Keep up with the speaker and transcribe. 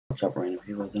What's up, random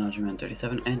people? It's the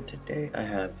 37, and today I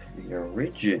have the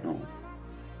original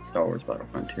Star Wars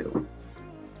Battlefront 2.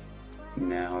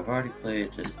 Now, I've already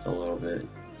played just a little bit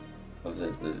of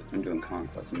it. I'm doing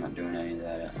Conquest, I'm not doing any of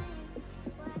that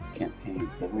campaign,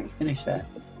 but we're going to finish that.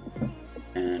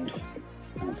 And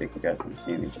I don't think you guys can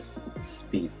see me just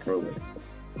speed through it.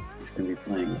 It's going to be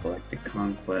playing Galactic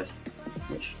Conquest,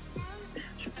 which I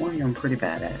should warn you I'm pretty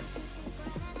bad at.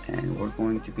 And we're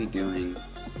going to be doing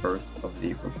Birth of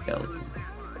the Rebellion.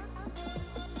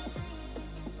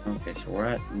 Okay, so we're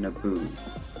at Naboo.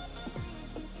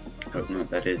 Oh no,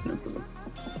 that is Naboo.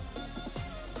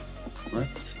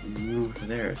 Let's move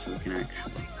there so we can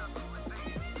actually...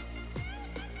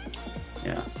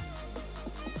 Yeah.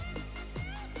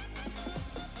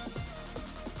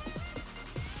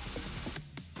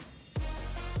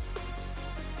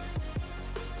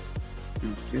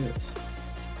 Let's do this.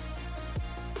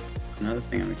 Another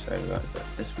thing I'm excited about is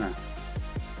that this map,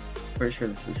 pretty sure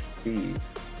this is Steve,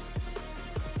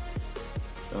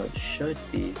 so it should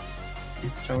be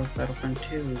in Star Wars Battlefront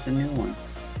 2, the new one.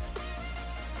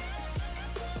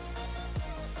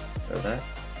 So that,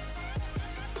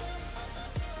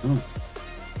 oh,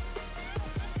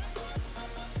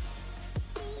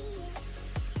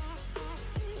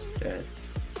 dead.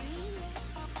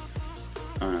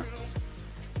 Oh no,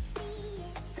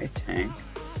 a tank.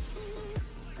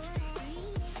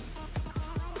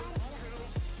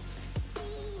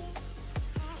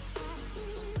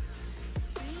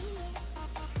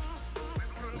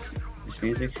 This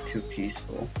music's too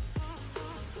peaceful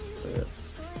for this.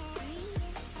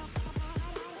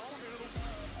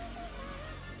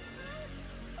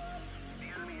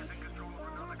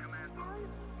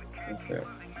 What's that?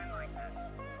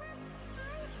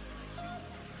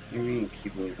 You mean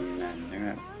keep losing men?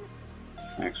 They're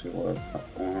actually what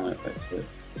I want it, that's it.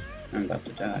 I'm about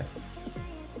to die.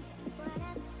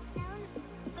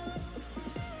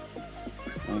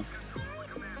 Well, of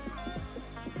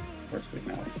course we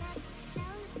have.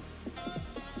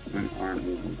 When aren't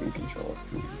we losing control of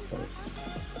command posts?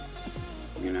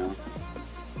 You know?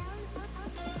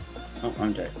 Oh,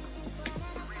 I'm dead.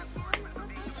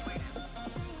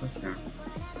 What's there?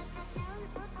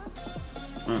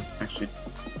 Oh, it's actually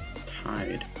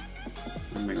tied.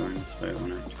 Why am I going this way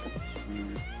when I try this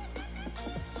way?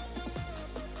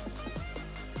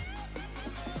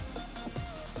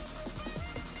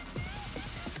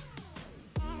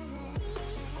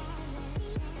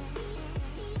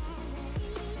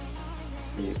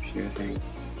 Keep shooting.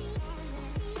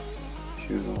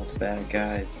 Shoot all the bad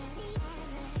guys.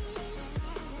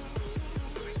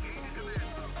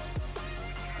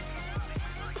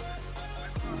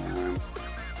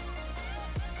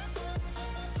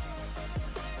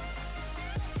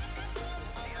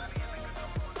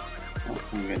 Oh,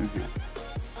 I'm getting hit.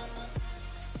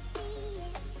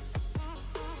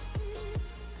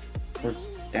 We're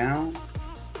down?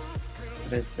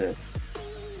 What is this?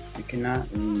 You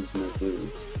cannot lose Naboo.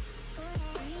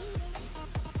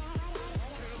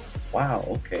 Wow,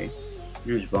 okay.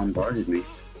 You just bombarded me.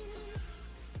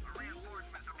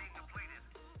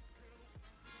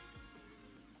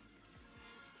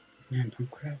 Man, no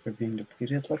crap, we're being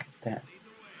depleted. Look at that.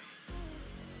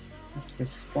 That's the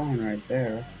spawn right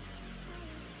there.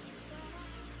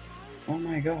 Oh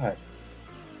my god.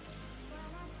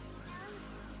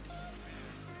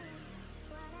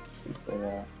 For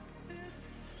that.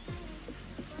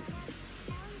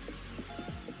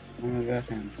 Oh my god,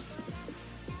 him.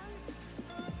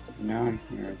 Now I'm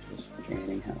here just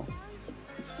gaining health.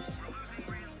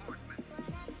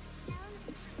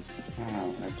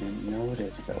 Wow, I didn't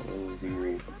notice that we're losing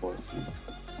reinforcements.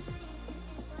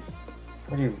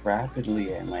 Pretty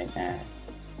rapidly, I might add.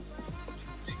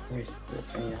 Jesus Christ, the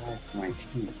AI for my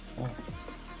team sucks.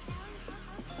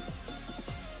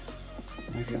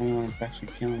 I'm the only one that's actually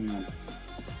killing them.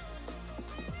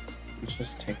 Let's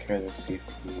just take care of the CP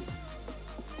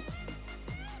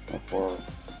before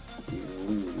we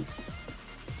lose.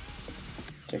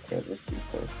 Take care of this dude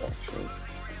first, actually.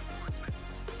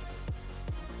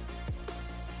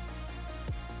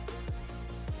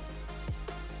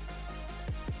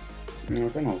 No, we're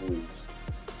gonna lose.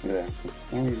 Look at that.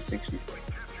 Only 60.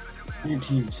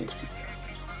 1960.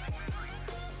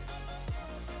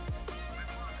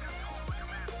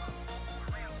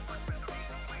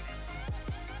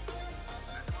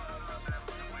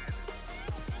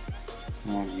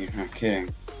 Oh, you're not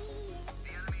kidding.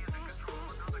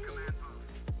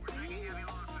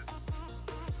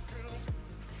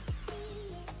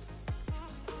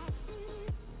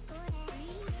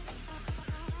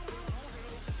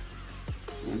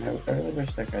 And I really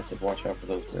wish that guy said watch out for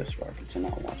those wrist rockets and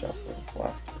not watch out for the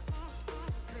blaster.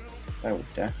 I would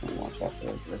definitely watch out for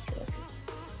those wrist rockets.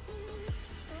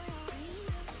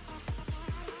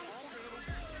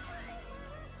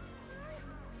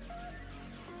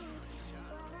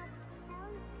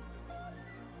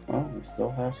 Well, we still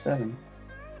have 7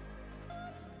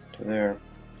 to their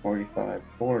 45,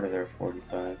 4 to their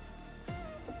 45.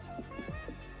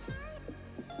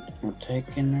 We're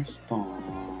taking their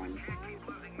spawn.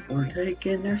 We're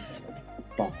taking their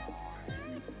spawn.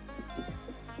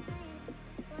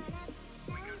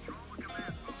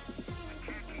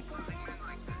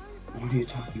 What are you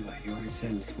talking about? You already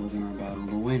said this wasn't our battle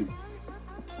to win.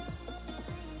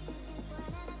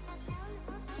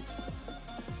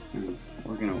 And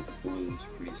we're gonna lose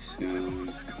pretty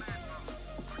soon.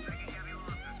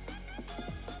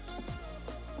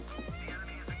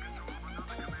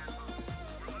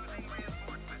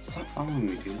 Stop following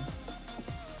me, dude.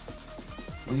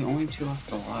 We're the only 2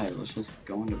 left alive. Let's just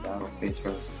go into battle face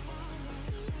first.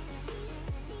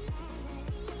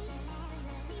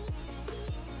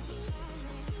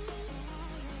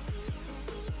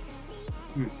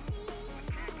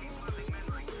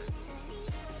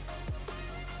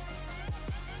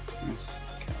 Let's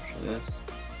capture this.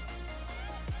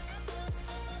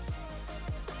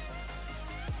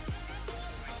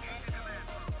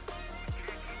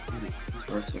 Let's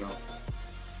burst it off.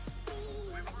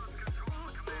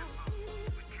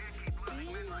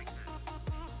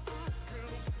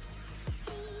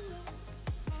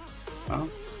 Well,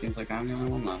 seems like I'm the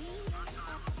only one left.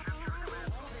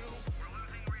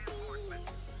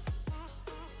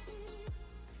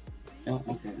 Oh,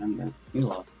 okay, I'm done. You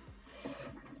lost.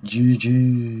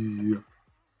 GG.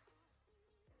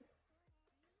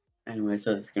 Anyway,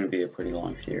 so this is going to be a pretty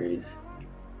long series.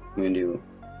 I'm going to do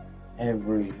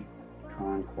every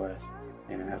conquest,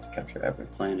 and I have to capture every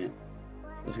planet.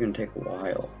 It's going to take a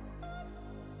while.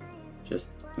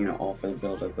 Just, you know, all for the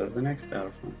build-up of the next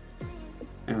Battlefront.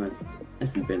 Anyways,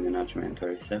 this has been the Nacho Man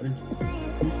 37.